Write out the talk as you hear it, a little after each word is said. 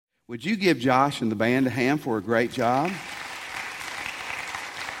Would you give Josh and the band a hand for a great job?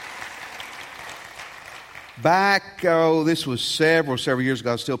 Back, this was several years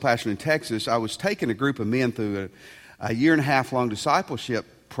ago, I was still pastoring in Texas. I was taking a group of men through a year-and-a-half long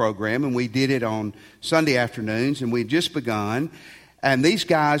discipleship program, and we did it on Sunday afternoons, and we'd just begun. And these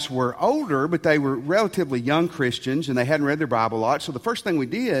guys were older, but they were relatively young Christians, and they hadn't read their Bible a lot. So the first thing we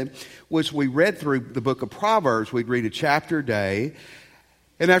did was we read through the book of Proverbs. We'd read a chapter a day.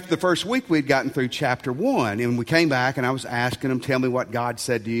 And after the first week, we'd gotten through chapter 1. And we came back, and I was asking them, tell me what God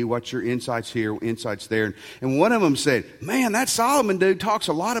said to you. What's your insights here, insights there? And one of them said, man, that Solomon dude talks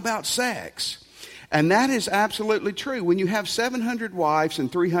a lot about sex. And that is absolutely true. When you have 700 wives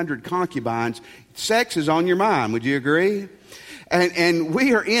and 300 concubines, sex is on your mind. Would you agree? And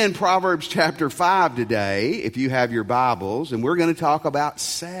we are in Proverbs chapter 5 today, if you have your Bibles, and we're going to talk about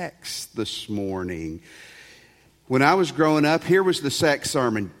sex this morning. When I was growing up, here was the sex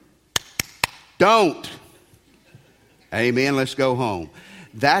sermon. Don't. Amen. Let's go home.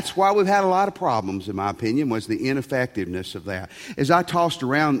 That's why we've had a lot of problems, in my opinion, was the ineffectiveness of that. As I tossed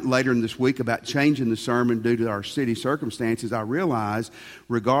around later in this week about changing the sermon due to our city circumstances, I realized,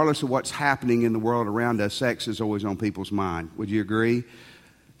 regardless of what's happening in the world around us, sex is always on people's mind. Would you agree?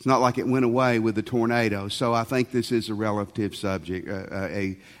 It's not like it went away with the tornado. So I think this is a relative subject,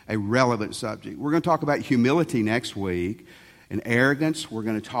 a relevant subject. We're going to talk about humility next week and arrogance. We're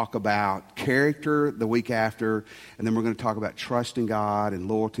going to talk about character the week after. And then we're going to talk about trusting God and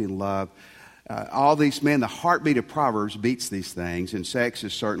loyalty and love. All these, man, the heartbeat of Proverbs beats these things, and sex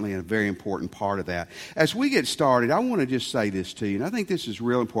is certainly a very important part of that. As we get started, I want to just say this to you, and I think this is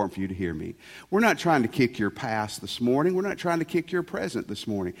real important for you to hear me. We're not trying to kick your past this morning. We're not trying to kick your present this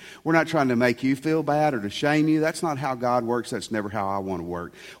morning. We're not trying to make you feel bad or to shame you. That's not how God works. That's never how I want to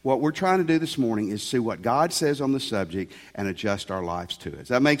work. What we're trying to do this morning is see what God says on the subject and adjust our lives to it. Does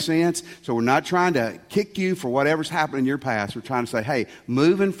that make sense? So we're not trying to kick you for whatever's happened in your past. We're trying to say, hey,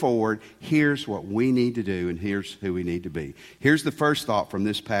 moving forward, here's what we need to do, and here's who we need to be. Here's the first thought from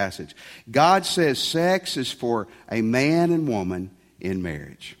this passage. God says sex is for a man and woman in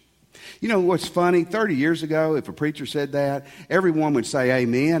marriage. You know what's funny? 30 years ago, if a preacher said that, everyone would say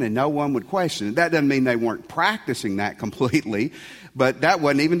amen and no one would question it. That doesn't mean they weren't practicing that completely, but that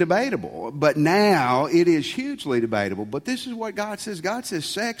wasn't even debatable. But now it is hugely debatable. But this is what God says. God says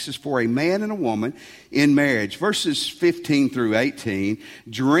sex is for a man and a woman in marriage. Verses 15 through 18,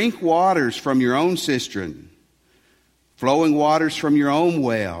 drink waters from your own cistern, flowing waters from your own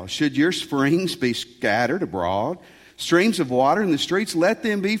well. Should your springs be scattered abroad, streams of water in the streets, let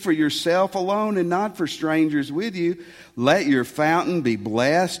them be for yourself alone and not for strangers with you. Let your fountain be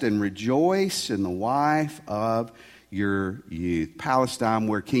blessed and rejoice in the wife of your youth. Palestine,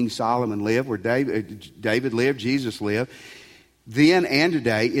 where King Solomon lived, where David lived, Jesus lived, then and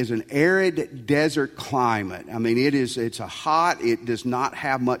today is an arid desert climate. I mean, it's a hot, it does not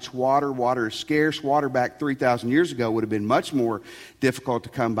have much water. Water is scarce. Water back 3,000 years ago would have been much more difficult to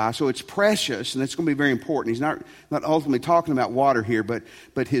come by. So it's precious, and it's going to be very important. He's not ultimately talking about water here,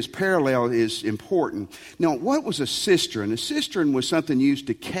 but his parallel is important. Now, what was a cistern? A cistern was something used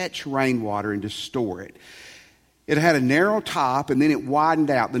to catch rainwater and to store it. It had a narrow top, and then it widened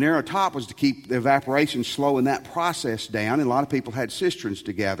out. The narrow top was to keep the evaporation slowing that process down, and a lot of people had cisterns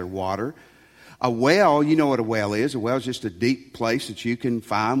to gather water. A well, you know what a well is. A well is just a deep place that you can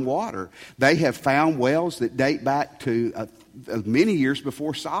find water. They have found wells that date back to many years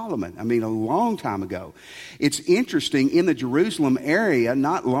before Solomon. I mean, a long time ago. It's interesting, in the Jerusalem area,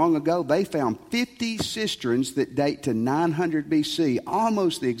 not long ago, they found 50 cisterns that date to 900 BC,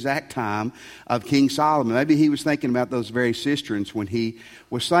 almost the exact time of King Solomon. Maybe he was thinking about those very cisterns when he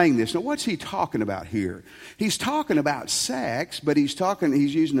was saying this. Now, what's he talking about here? He's talking about sex, but he's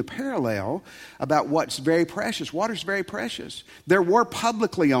using a parallel about what's very precious. Water's very precious. There were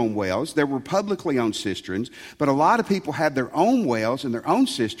publicly owned wells. There were publicly owned cisterns, but a lot of people had their own wells and their own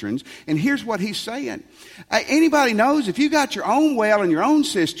cisterns. And here's what he's saying. Anybody knows if you got your own well and your own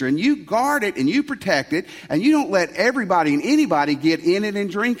cistern, you guard it and you protect it, and you don't let everybody and anybody get in it and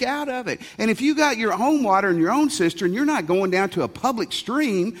drink out of it. And if you got your own water and your own cistern, you're not going down to a public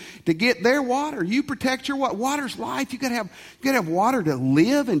stream to get their water. You protect your water. Water's life. You got to have water to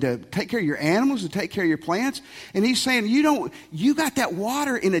live and to take care of your animals, to take care of your plants. And he's saying you got that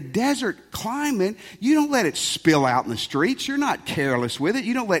water in a desert climate. You don't let it spill out in the streets. You're not careless with it.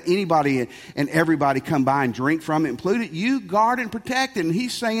 You don't let anybody and everybody come by and drink from it, included. You guard and protect it. And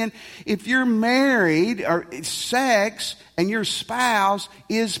he's saying if you're married, or sex and your spouse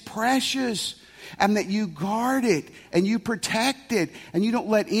is precious. and that you guard it and you protect it and you don't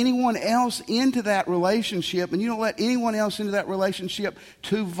let anyone else into that relationship and you don't let anyone else into that relationship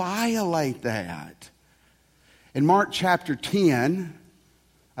to violate that. In Mark chapter 10,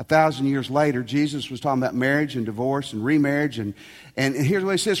 1,000 years later, Jesus was talking about marriage and divorce and remarriage. And here's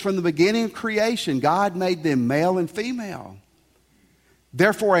what he says: from the beginning of creation, God made them male and female.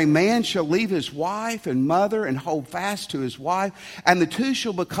 Therefore, a man shall leave his wife and mother and hold fast to his wife, and the two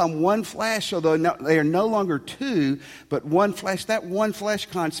shall become one flesh. So they are no longer two, but one flesh. That one flesh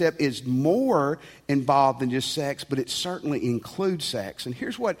concept is more involved than just sex, but it certainly includes sex. And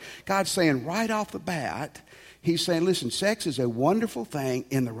here's what God's saying right off the bat. He's saying, listen, sex is a wonderful thing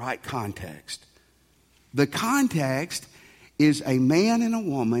in the right context. The context is a man and a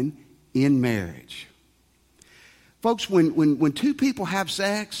woman in marriage. Folks, when two people have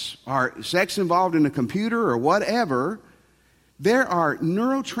sex, or sex involved in a computer or whatever, there are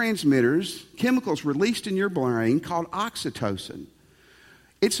neurotransmitters, chemicals released in your brain called oxytocin.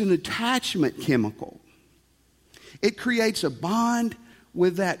 It's an attachment chemical. It creates a bond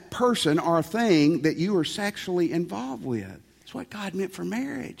with that person or thing that you are sexually involved with. That's what God meant for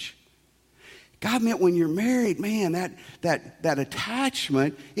marriage. God meant when you're married, man, that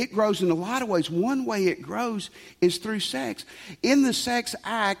attachment, it grows in a lot of ways. One way it grows is through sex. In the sex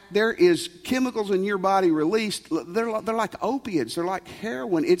act, there is chemicals in your body released. They're like opiates. They're like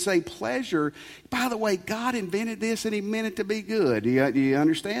heroin. It's a pleasure. By the way, God invented this and he meant it to be good. Do you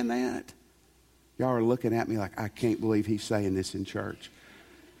understand that? Y'all are looking at me like, I can't believe he's saying this in church.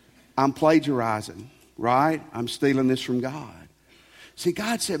 I'm plagiarizing, right? I'm stealing this from God. See,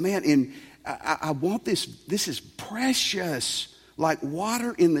 God said, man, I want this. This is precious. Like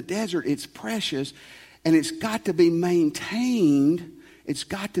water in the desert, it's precious. And it's got to be maintained. It's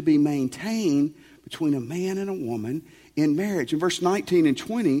got to be maintained between a man and a woman in marriage. In verse 19 and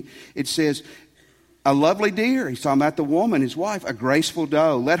 20, it says, a lovely deer. He's talking about the woman, his wife. A graceful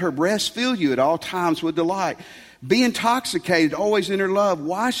doe. Let her breast fill you at all times with delight. Be intoxicated always in her love.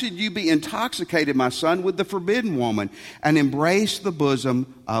 Why should you be intoxicated, my son, with the forbidden woman and embrace the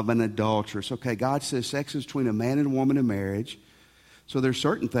bosom of an adulteress? Okay, God says sex is between a man and a woman in marriage. So there's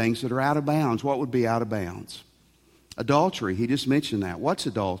certain things that are out of bounds. What would be out of bounds? Adultery. He just mentioned that. What's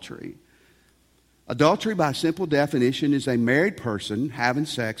adultery? Adultery, by simple definition, is a married person having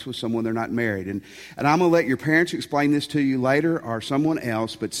sex with someone they're not married. And I'm going to let your parents explain this to you later or someone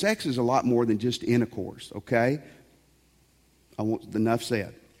else, but sex is a lot more than just intercourse, okay? Enough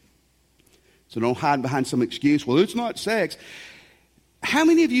said. So don't hide behind some excuse. Well, it's not sex. How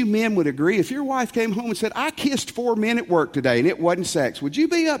many of you men would agree if your wife came home and said, I kissed 4 men at work today and it wasn't sex? Would you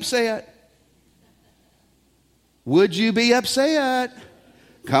be upset? Would you be upset?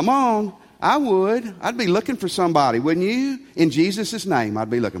 Come on. I would. I'd be looking for somebody, wouldn't you? In Jesus' name,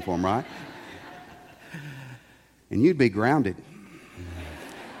 I'd be looking for them, right? And you'd be grounded.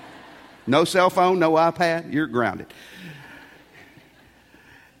 No cell phone, no iPad, you're grounded.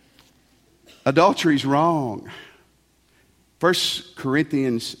 Adultery's wrong. 1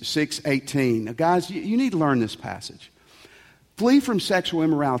 Corinthians 6:18. Now, guys, you need to learn this passage. Flee from sexual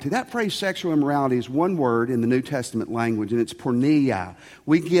immorality. That phrase, sexual immorality, is one word in the New Testament language, and it's porneia.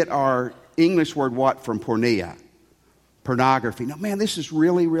 We get our English word what from porneia? Pornography. Now, man, this is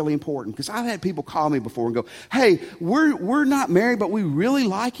really, really important because I've had people call me before and go, hey, we're not married, but we really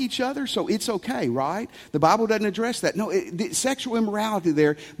like each other, so it's okay, right? The Bible doesn't address that. No, sexual immorality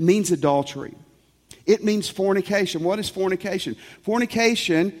there means adultery. It means fornication. What is fornication?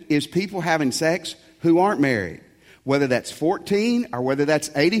 Fornication is people having sex who aren't married, whether that's 14 or whether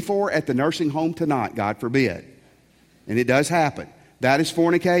that's 84 at the nursing home tonight, God forbid. And it does happen. That is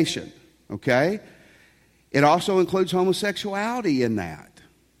fornication. Okay? It also includes homosexuality in that.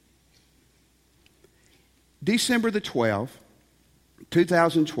 December the 12th,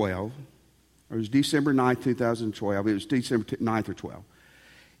 2012, or it was December 9th, 2012. It was December 9th or 12th.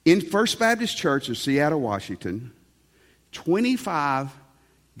 In First Baptist Church of Seattle, Washington, 25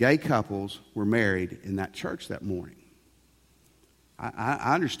 gay couples were married in that church that morning.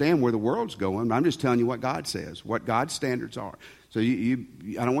 I understand where the world's going, but I'm just telling you what God says, what God's standards are. So I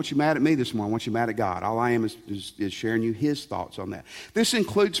don't want you mad at me this morning. I want you mad at God. All I am is sharing you His thoughts on that. This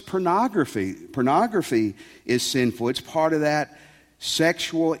includes pornography. Pornography is sinful. It's part of that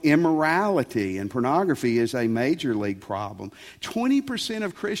sexual immorality, and pornography is a major league problem. 20%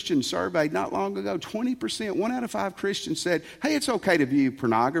 of Christians surveyed not long ago, 20%, 1 out of 5 Christians said, hey, it's okay to view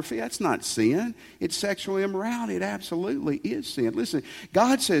pornography. That's not sin. It's sexual immorality. It absolutely is sin. Listen,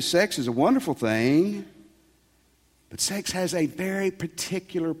 God says sex is a wonderful thing, But sex has a very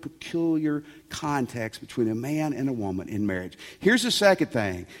particular, peculiar context between a man and a woman in marriage. Here's the second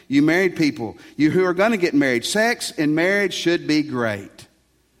thing. You married people, you who are going to get married, sex in marriage should be great.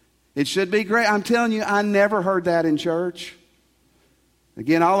 It should be great. I'm telling you, I never heard that in church.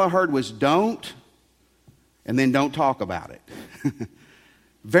 Again, all I heard was don't, and then don't talk about it.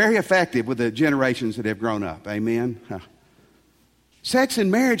 Very effective with the generations that have grown up. Amen? Sex in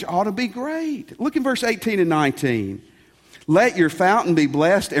marriage ought to be great. Look in verse 18 and 19. Let your fountain be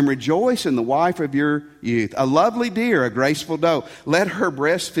blessed and rejoice in the wife of your youth. A lovely deer, a graceful doe. Let her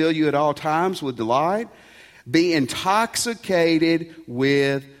breast fill you at all times with delight. Be intoxicated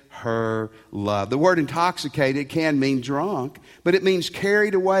with her love. The word intoxicated can mean drunk, but it means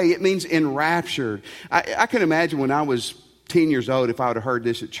carried away. It means enraptured. I can imagine when I was 10 years old, if I would have heard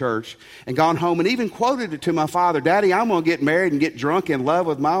this at church and gone home and even quoted it to my father, Daddy, I'm going to get married and get drunk in love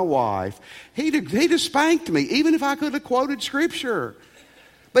with my wife. He'd have spanked me, even if I could have quoted Scripture.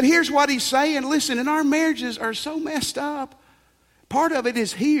 But here's what he's saying. Listen, and our marriages are so messed up. Part of it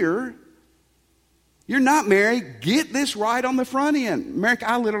is here. You're not married. Get this right on the front end. Merrick,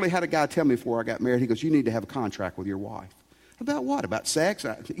 I literally had a guy tell me before I got married, he goes, you need to have a contract with your wife. About what? About sex?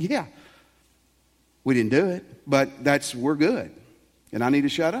 Yeah. We didn't do it, but we're good. And I need to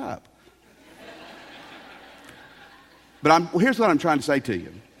shut up. But here's what I'm trying to say to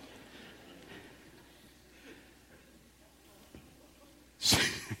you.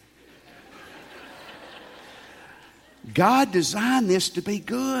 God designed this to be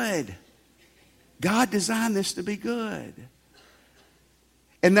good. God designed this to be good.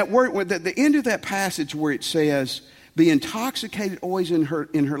 And that word, the end of that passage where it says, be intoxicated always in her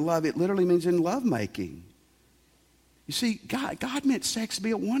love, it literally means in lovemaking. You see, God meant sex to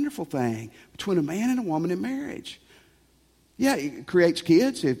be a wonderful thing between a man and a woman in marriage. Yeah, it creates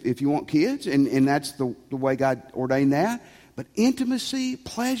kids if you want kids, and that's the way God ordained that. But intimacy,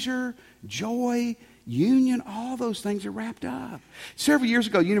 pleasure, joy, union, all those things are wrapped up. Several years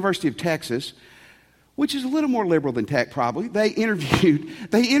ago, University of Texas, which is a little more liberal than Tech probably, they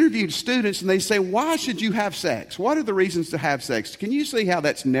interviewed students and they say, why should you have sex? What are the reasons to have sex? Can you see how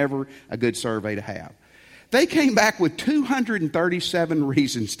that's never a good survey to have? They came back with 237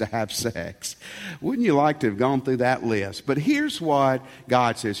 reasons to have sex. Wouldn't you like to have gone through that list? But here's what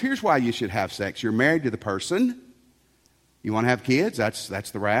God says. Here's why you should have sex. You're married to the person. You want to have kids? That's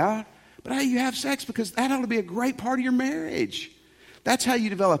the route. But hey, you have sex because that ought to be a great part of your marriage. That's how you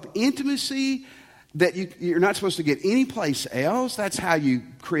develop intimacy that you're not supposed to get anyplace else. That's how you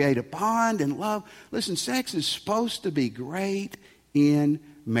create a bond and love. Listen, sex is supposed to be great in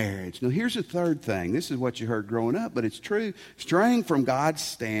marriage. Now, here's the third thing. This is what you heard growing up, but it's true. Straying from God's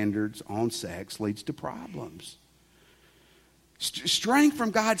standards on sex leads to problems. Straying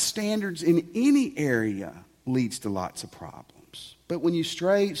from God's standards in any area leads to lots of problems. But when you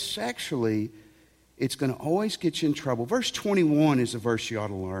stray sexually, it's going to always get you in trouble. Verse 21 is a verse you ought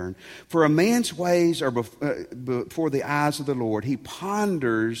to learn. For a man's ways are before the eyes of the Lord. He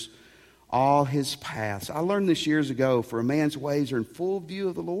ponders all his paths. I learned this years ago. For a man's ways are in full view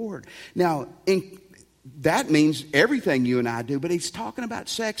of the Lord. Now, that means everything you and I do, but he's talking about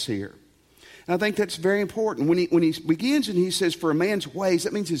sex here. And I think that's very important. When he begins and he says, for a man's ways,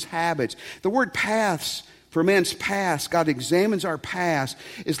 that means his habits. The word paths, for a man's past, God examines our past,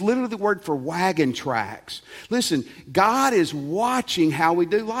 is literally the word for wagon tracks. Listen, God is watching how we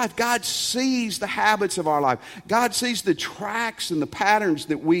do life. God sees the habits of our life. God sees the tracks and the patterns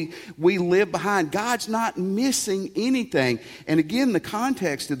that we live behind. God's not missing anything. And again, the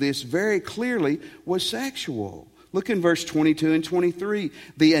context of this very clearly was sexual. Look in verse 22 and 23.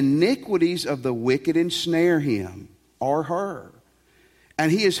 The iniquities of the wicked ensnare him or her.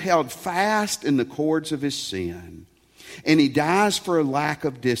 And he is held fast in the cords of his sin. And he dies for a lack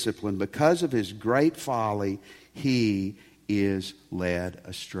of discipline. Because of his great folly, he is led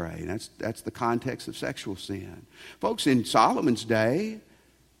astray. And that's the context of sexual sin. Folks, in Solomon's day,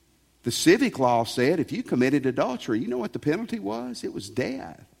 the civic law said if you committed adultery, you know what the penalty was? It was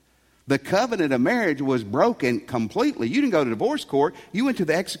death. The covenant of marriage was broken completely. You didn't go to divorce court. You went to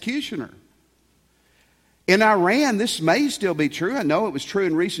the executioner. In Iran, this may still be true. I know it was true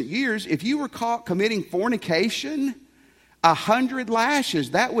in recent years. If you were caught committing fornication, 100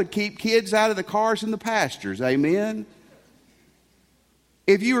 lashes. That would keep kids out of the cars and the pastures. Amen?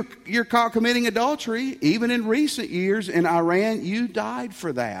 If you're caught committing adultery, even in recent years in Iran, you died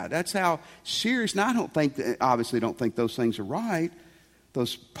for that. That's how serious. Now, obviously don't think those things are right,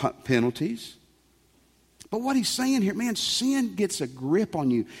 those penalties. But what he's saying here, man, sin gets a grip on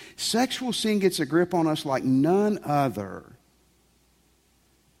you. Sexual sin gets a grip on us like none other.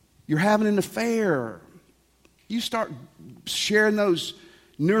 You're having an affair. You start sharing those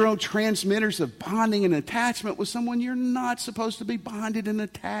neurotransmitters of bonding and attachment with someone you're not supposed to be bonded and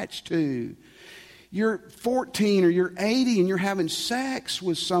attached to. You're 14 or you're 80 and you're having sex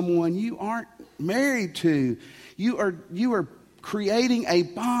with someone you aren't married to. You are creating a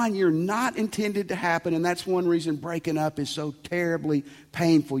bond you're not intended to happen, and that's one reason breaking up is so terribly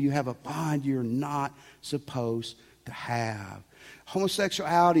painful. You have a bond you're not supposed to have.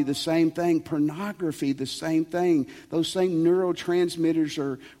 Homosexuality, the same thing. Pornography, the same thing. Those same neurotransmitters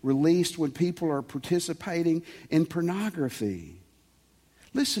are released when people are participating in pornography.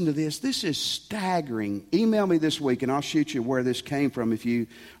 Listen to this. This is staggering. Email me this week and I'll shoot you where this came from if you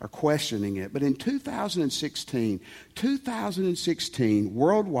are questioning it. But in 2016,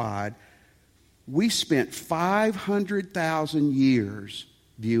 worldwide, we spent 500,000 years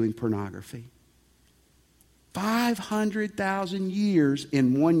viewing pornography. 500,000 years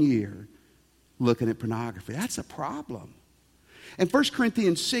in 1 year looking at pornography. That's a problem. In 1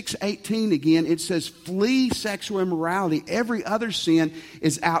 Corinthians 6:18 again, it says, flee sexual immorality. Every other sin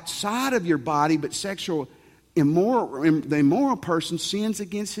is outside of your body, but the immoral person sins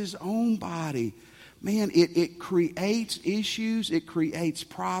against his own body. Man, it creates issues. It creates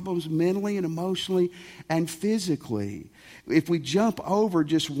problems mentally and emotionally and physically. If we jump over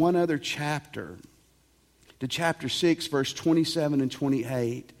just one other chapter, to chapter 6, verse 27 and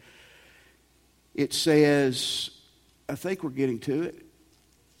 28, it says, I think we're getting to it.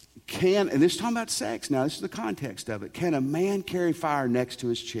 And this is talking about sex now, this is the context of it. Can a man carry fire next to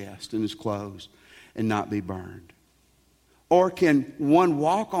his chest and his clothes and not be burned? Or can one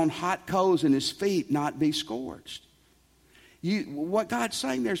walk on hot coals and his feet not be scorched? What God's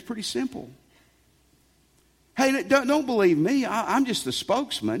saying there is pretty simple. Hey, don't believe me. I'm just the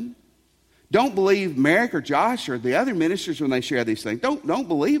spokesman. Don't believe Merrick or Josh or the other ministers when they share these things. Don't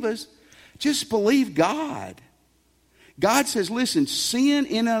believe us. Just believe God. God says, listen, sin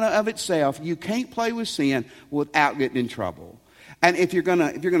in and of itself, you can't play with sin without getting in trouble. And if you're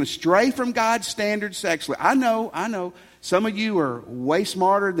gonna stray from God's standards sexually, I know, some of you are way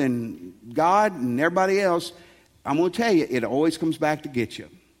smarter than God and everybody else. I'm going to tell you, it always comes back to get you.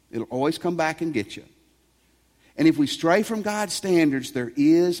 It'll always come back and get you. And if we stray from God's standards, there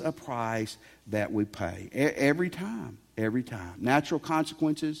is a price that we pay. Every time. Natural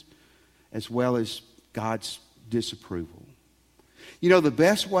consequences as well as God's disapproval. You know, the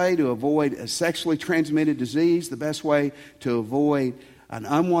best way to avoid a sexually transmitted disease, the best way to avoid an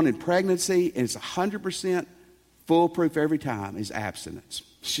unwanted pregnancy, and it's 100% foolproof every time, is abstinence.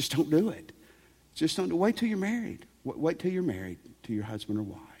 Just don't do it. Just don't do it. Wait till you're married. Wait till you're married to your husband or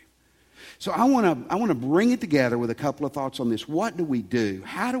wife. So I want to bring it together with a couple of thoughts on this. What do we do?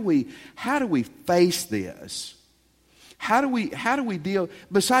 How do we face this? How do we deal,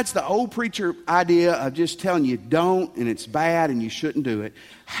 besides the old preacher idea of just telling you don't and it's bad and you shouldn't do it,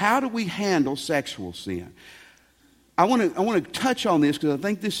 how do we handle sexual sin? I want to touch on this because I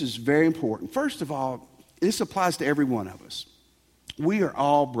think this is very important. First of all, this applies to every one of us. We are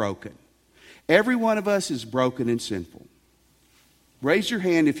all broken. Every one of us is broken and sinful. Raise your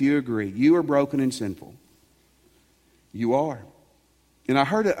hand if you agree. You are broken and sinful. You are. And I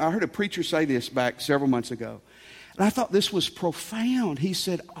heard a preacher say this back several months ago. And I thought this was profound. He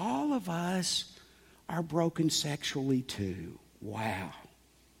said, all of us are broken sexually too. Wow.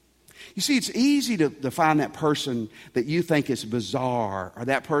 You see, it's easy to find that person that you think is bizarre or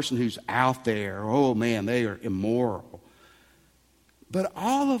that person who's out there. Oh, man, they are immoral. But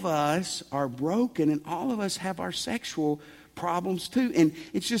all of us are broken and all of us have our sexual problems too. And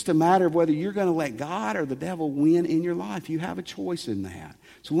it's just a matter of whether you're going to let God or the devil win in your life. You have a choice in that.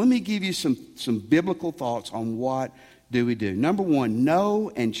 So let me give you some biblical thoughts on what do we do. Number one,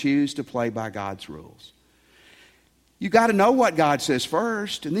 know and choose to play by God's rules. You got to know what God says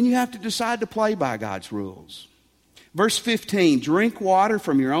first, and then you have to decide to play by God's rules. Verse 15, drink water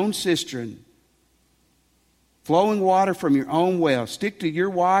from your own cistern, flowing water from your own well. Stick to your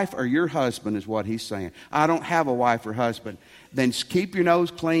wife or your husband is what he's saying. I don't have a wife or husband. Then keep your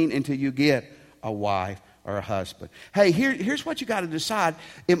nose clean until you get a wife or a husband. Hey, here's what you got to decide.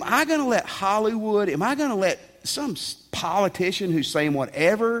 Am I going to let Hollywood, am I going to let some politician who's saying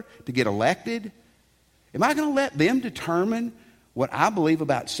whatever to get elected, am I going to let them determine what I believe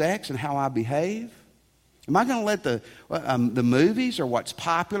about sex and how I behave? Am I going to let the movies or what's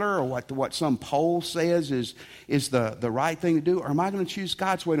popular or what some poll says is the right thing to do? Or am I going to choose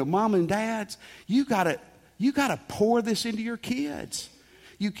God's way? No, mom and dads, you got to pour this into your kids.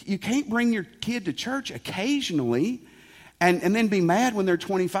 You can't bring your kid to church occasionally and then be mad when they're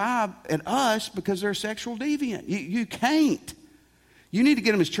 25 at us because they're sexual deviant. You can't. You need to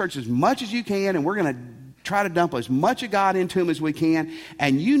get them to church as much as you can, and we're going to try to dump as much of God into them as we can,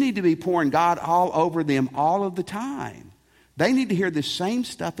 and you need to be pouring God all over them all of the time. They need to hear the same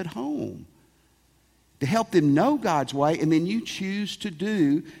stuff at home to help them know God's way, and then you choose to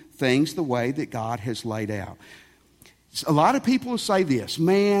do things the way that God has laid out. A lot of people will say this,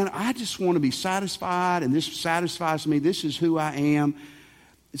 man, I just want to be satisfied, and this satisfies me. This is who I am.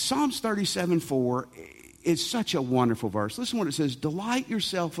 Psalms 37:4 is such a wonderful verse. Listen to what it says. Delight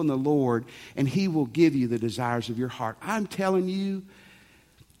yourself in the Lord, and He will give you the desires of your heart. I'm telling you,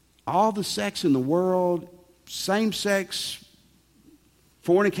 all the sex in the world, same-sex,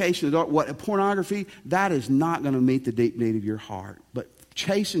 fornication, pornography, that is not going to meet the deep need of your heart. But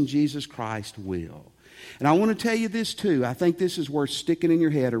chasing Jesus Christ will. And I want to tell you this too. I think this is worth sticking in your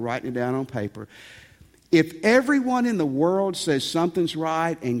head or writing it down on paper. If everyone in the world says something's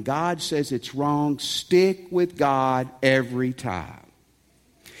right and God says it's wrong, stick with God every time.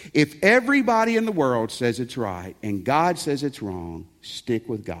 If everybody in the world says it's right and God says it's wrong, stick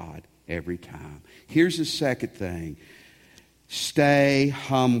with God every time. Here's the second thing. Stay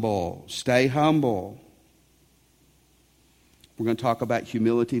humble. Stay humble. We're going to talk about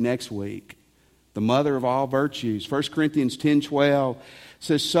humility next week. The mother of all virtues. 1 Corinthians 10:12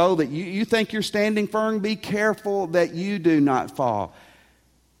 says, so that you think you're standing firm, be careful that you do not fall.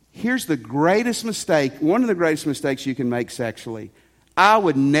 Here's the greatest mistake, one of the greatest mistakes you can make sexually. I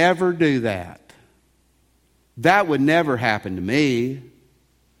would never do that. That would never happen to me.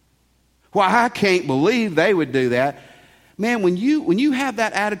 Why, I can't believe they would do that. Man, when you have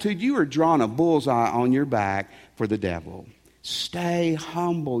that attitude, you are drawing a bullseye on your back for the devil. Stay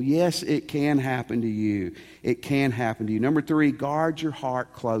humble. Yes, it can happen to you. It can happen to you. Number 3, guard your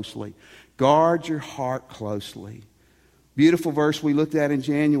heart closely. Guard your heart closely. Beautiful verse we looked at in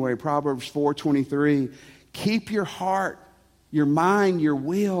January, Proverbs 4:23. Keep your heart, your mind, your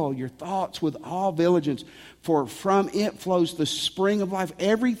will, your thoughts with all diligence, for from it flows the spring of life.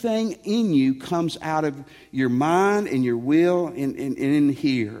 Everything in you comes out of your mind and your will and in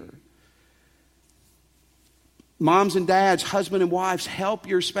here. Moms and dads, husband and wives, help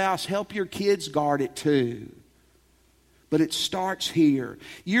your spouse, help your kids guard it too. But it starts here.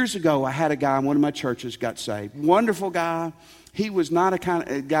 Years ago, I had a guy in one of my churches got saved. Wonderful guy. He was not a kind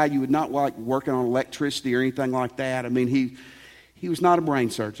of guy you would not like working on electricity or anything like that. I mean, he was not a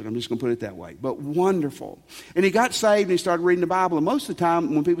brain surgeon. I'm just going to put it that way. But wonderful. And he got saved and he started reading the Bible. And most of the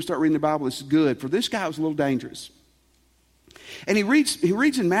time, when people start reading the Bible, it's good. For this guy, it was a little dangerous. And he reads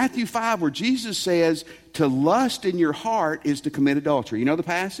in Matthew 5 where Jesus says, to lust in your heart is to commit adultery. You know the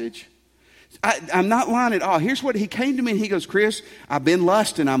passage? I'm not lying at all. Here's what he came to me and he goes, Chris, I've been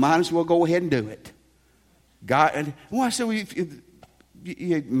lusting. I might as well go ahead and do it. God, well, I said, well, if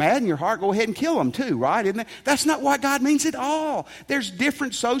you're mad in your heart, go ahead and kill them too, right? Isn't that? That's not what God means at all. There's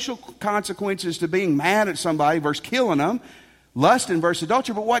different social consequences to being mad at somebody versus killing them. Lusting versus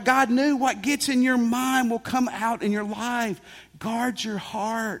adultery. But what God knew, what gets in your mind will come out in your life. Guard your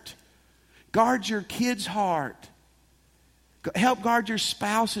heart. Guard your kid's heart. Help guard your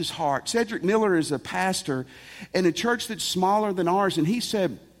spouse's heart. Cedric Miller is a pastor in a church that's smaller than ours, and he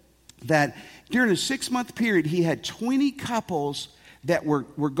said that during a 6-month period, he had 20 couples that were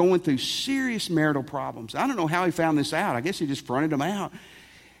going through serious marital problems. I don't know how he found this out. I guess he just fronted them out.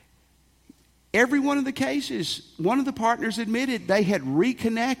 Every one of the cases, one of the partners admitted they had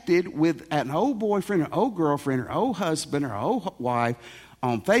reconnected with an old boyfriend or old girlfriend or old husband or old wife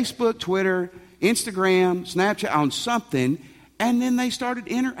on Facebook, Twitter, Instagram, Snapchat, on something, and then they started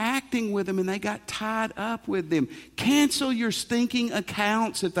interacting with them and they got tied up with them. Cancel your stinking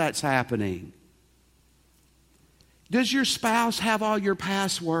accounts if that's happening. Does your spouse have all your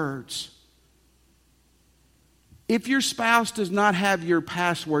passwords? If your spouse does not have your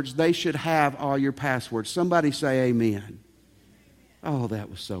passwords, they should have all your passwords. Somebody say amen. Oh, that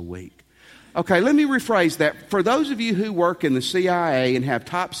was so weak. Okay, let me rephrase that. For those of you who work in the CIA and have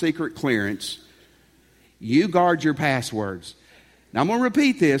top secret clearance, you guard your passwords. Now I'm going to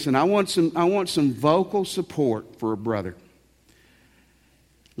repeat this, and I want some vocal support for a brother.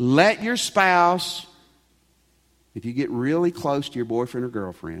 Let your spouse, if you get really close to your boyfriend or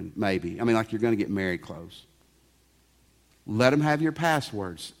girlfriend, maybe, like you're going to get married close, let them have your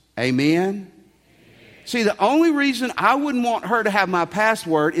passwords. Amen? See, the only reason I wouldn't want her to have my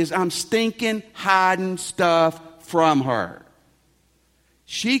password is I'm stinking hiding stuff from her.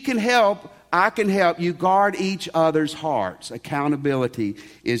 She can help. I can help. You guard each other's hearts. Accountability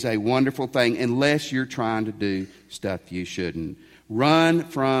is a wonderful thing unless you're trying to do stuff you shouldn't. Run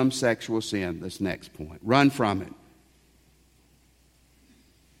from sexual sin. This next point. Run from it.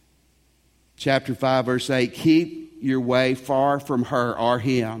 Chapter 5, verse 8. Keep your way far from her or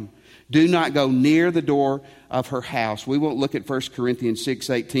him. Do not go near the door of her house. We won't look at 1 Corinthians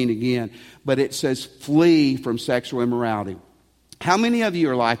 6:18 again, but it says flee from sexual immorality. How many of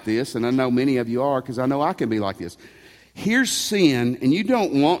you are like this? And I know many of you are, because I know I can be like this. Here's sin, and you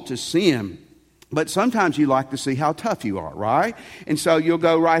don't want to sin, but sometimes you like to see how tough you are, right? And so you'll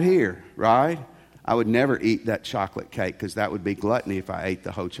go right here, right? I would never eat that chocolate cake, because that would be gluttony if I ate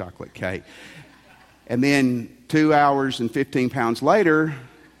the whole chocolate cake. And then 2 hours and 15 pounds later,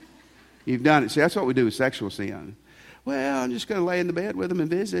 you've done it. See, that's what we do with sexual sin. Well, I'm just going to lay in the bed with him and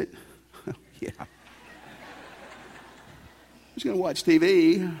visit. Yeah. I'm just going to watch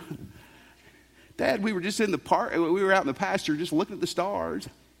TV. Dad, we were just in the park. We were out in the pasture just looking at the stars.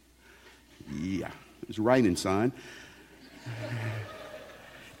 Yeah, it was raining, son.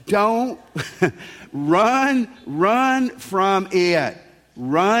 Don't run from it.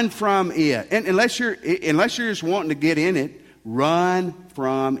 Run from it. And unless you're just wanting to get in it, run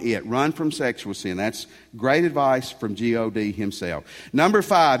from it. Run from sexual sin. That's great advice from God himself. Number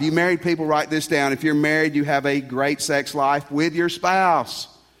 5, you married people, write this down. If you're married, you have a great sex life with your spouse.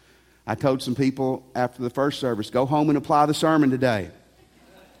 I told some people after the first service, go home and apply the sermon today.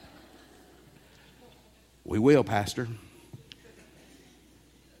 We will, Pastor.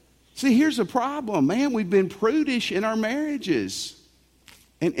 See, here's the problem, man. We've been prudish in our marriages.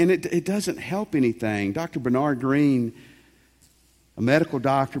 And it doesn't help anything. Dr. Bernard Green, a medical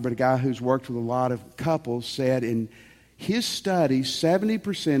doctor, but a guy who's worked with a lot of couples, said in his studies,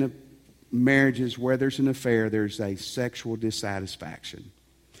 70% of marriages where there's an affair, there's a sexual dissatisfaction.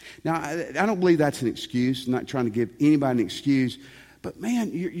 Now, I don't believe that's an excuse. I'm not trying to give anybody an excuse. But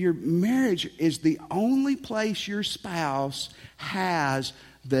man, your marriage is the only place your spouse has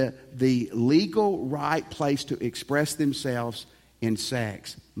the legal right place to express themselves in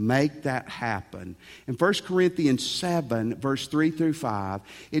sex. Make that happen. In 1 Corinthians 7, verse 3 through 5,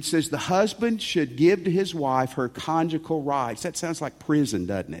 it says the husband should give to his wife her conjugal rights. That sounds like prison,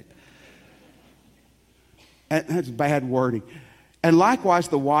 doesn't it? That's bad wording. And likewise,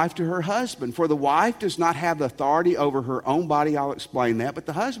 the wife to her husband. For the wife does not have the authority over her own body. I'll explain that. But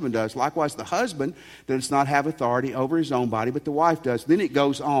the husband does. Likewise, the husband does not have authority over his own body, but the wife does. Then it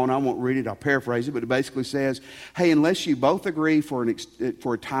goes on. I won't read it. I'll paraphrase it. But it basically says, hey, unless you both agree for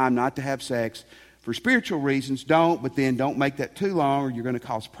a time not to have sex, for spiritual reasons, don't, but then don't make that too long or you're going to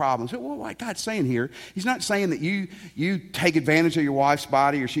cause problems. Well, what God's saying here, he's not saying that you take advantage of your wife's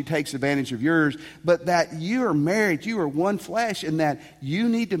body or she takes advantage of yours, but that you are married, you are one flesh, and that you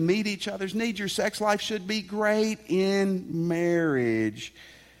need to meet each other's needs. Your sex life should be great in marriage.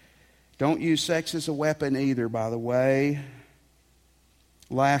 Don't use sex as a weapon either, by the way.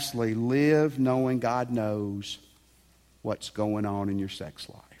 Lastly, live knowing God knows what's going on in your sex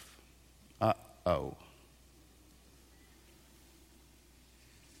life. I'm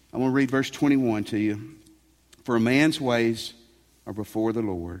going to read verse 21 to you. For a man's ways are before the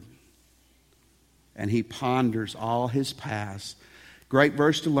Lord, and he ponders all his paths. Great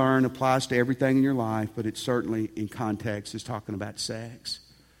verse to learn, applies to everything in your life, but it certainly in context is talking about sex.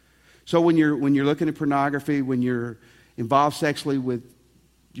 So when you're looking at pornography, when you're involved sexually with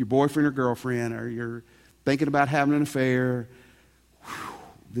your boyfriend or girlfriend, or you're thinking about having an affair,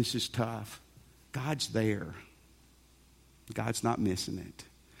 this is tough. God's there. God's not missing it.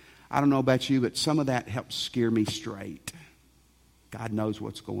 I don't know about you, but some of that helps scare me straight. God knows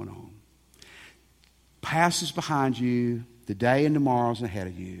what's going on. Past is behind you. The day and tomorrow's ahead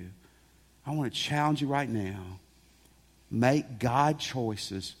of you. I want to challenge you right now. Make God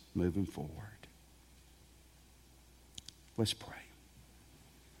choices moving forward. Let's pray.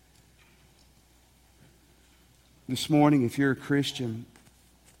 This morning, if you're a Christian,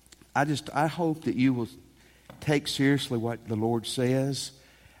 I hope that you will take seriously what the Lord says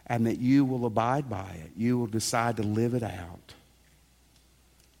and that you will abide by it. You will decide to live it out.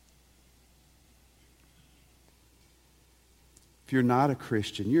 If you're not a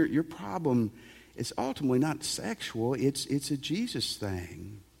Christian, your problem is ultimately not sexual. It's a Jesus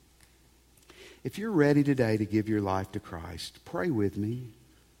thing. If you're ready today to give your life to Christ, pray with me.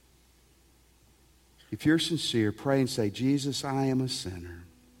 If you're sincere, pray and say, Jesus, I am a sinner.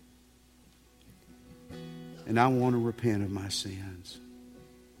 And I want to repent of my sins.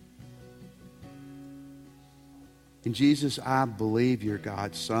 And Jesus, I believe you're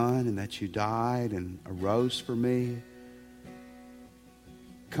God's Son and that you died and arose for me.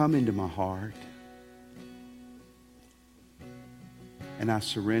 Come into my heart. And I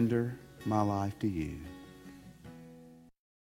surrender my life to you.